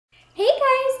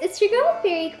it's your girl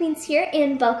Fairy Queens here,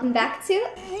 and welcome back to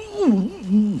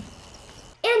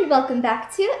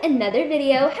another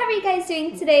video. How are you guys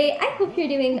doing today? I hope you're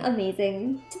doing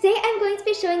amazing. Today I'm going to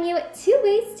be showing you 2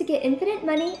 ways to get infinite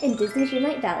money in Disney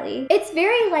Dreamlight Valley. It's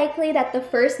very likely that the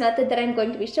first method that I'm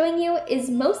going to be showing you is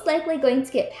most likely going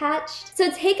to get patched,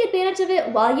 so take advantage of it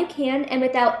while you can, and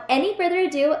without any further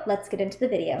ado, let's get into the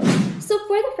video. So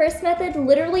for the first method,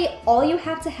 literally all you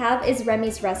have to have is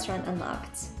Remy's restaurant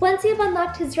unlocked. Once you've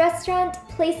unlocked his restaurant,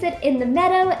 place it in the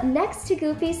meadow next to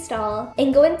Goofy's stall,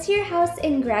 and go into your house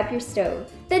and grab your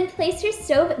stove. Then place your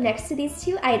stove next to these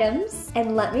 2 items,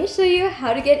 and let me show you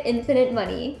how to get infinite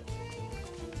money.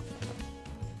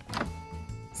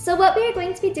 So what we are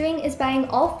going to be doing is buying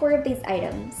all 4 of these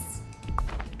items.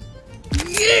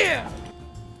 Yeah!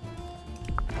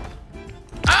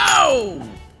 Ow!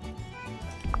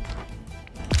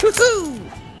 Woohoo!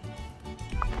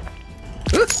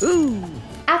 Woohoo!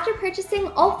 After purchasing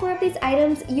all 4 of these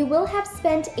items, you will have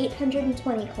spent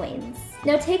 820 coins.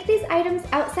 Now take these items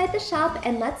outside the shop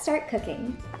and let's start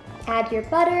cooking. Add your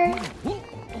butter,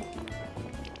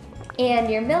 and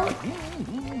your milk,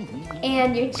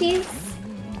 and your cheese,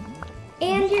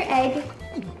 and your egg,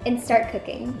 and start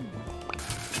cooking.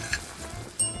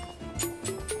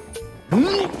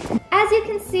 As you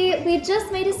can see, we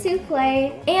just made a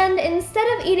souffle, and instead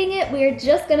of eating it, we're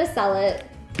just gonna sell it.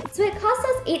 So it cost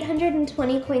us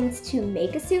 820 coins to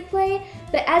make a souffle,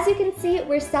 but as you can see,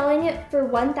 we're selling it for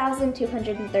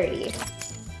 1,230.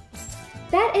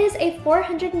 That is a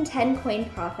 410 coin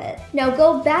profit. Now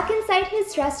go back inside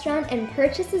his restaurant and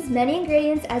purchase as many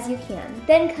ingredients as you can.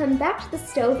 Then come back to the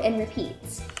stove and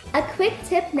repeat. A quick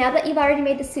tip now that you've already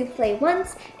made the souffle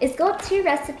once is go up to your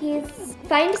recipes,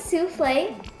 find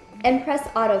souffle, and press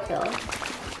autofill.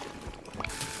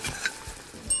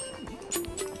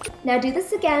 Now do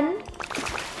this again,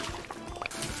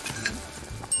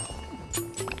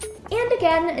 and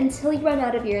again until you run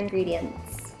out of your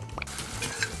ingredients.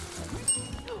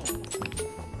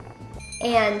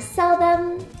 And sell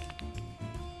them.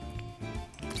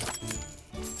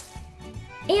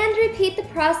 And repeat the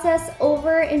process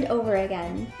over and over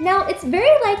again. Now, it's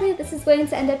very likely this is going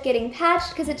to end up getting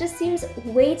patched because it just seems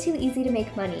way too easy to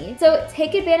make money. So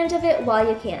take advantage of it while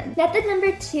you can. Method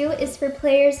number 2 is for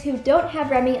players who don't have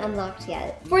Remy unlocked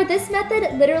yet. For this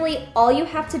method, literally all you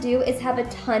have to do is have a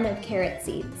ton of carrot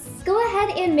seeds. Go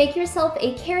ahead and make yourself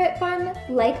a carrot farm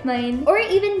like mine, or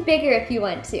even bigger if you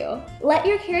want to. Let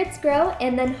your carrots grow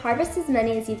and then harvest as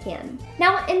many as you can.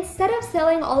 Now, instead of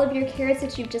selling all of your carrots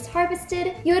that you've just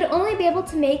harvested, you would only be able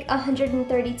to make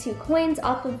 132 coins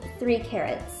off of 3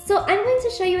 carrots. So I'm going to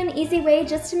show you an easy way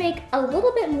just to make a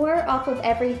little bit more off of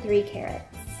every 3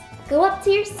 carrots. Go up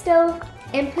to your stove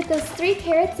and put those 3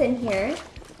 carrots in here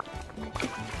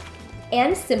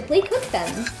and simply cook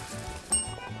them.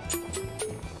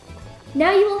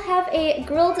 Now you will have a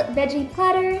grilled veggie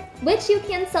platter, which you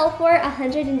can sell for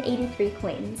 183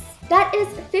 coins. That is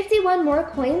 51 more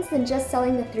coins than just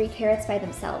selling the 3 carrots by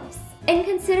themselves. And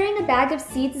considering a bag of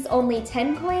seeds is only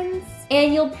 10 coins,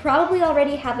 and you'll probably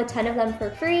already have a ton of them for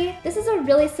free, this is a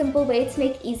really simple way to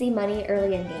make easy money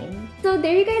early in game. So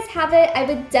there you guys have it. I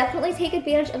would definitely take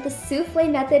advantage of the souffle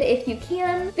method if you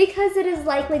can, because it is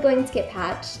likely going to get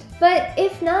patched. But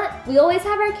if not, we always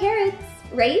have our carrots,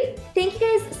 right? Thank you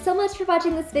guys so much for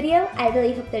watching this video. I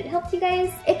really hope that it helped you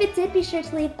guys. If it did, be sure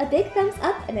to leave a big thumbs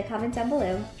up and a comment down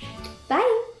below.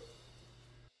 Bye!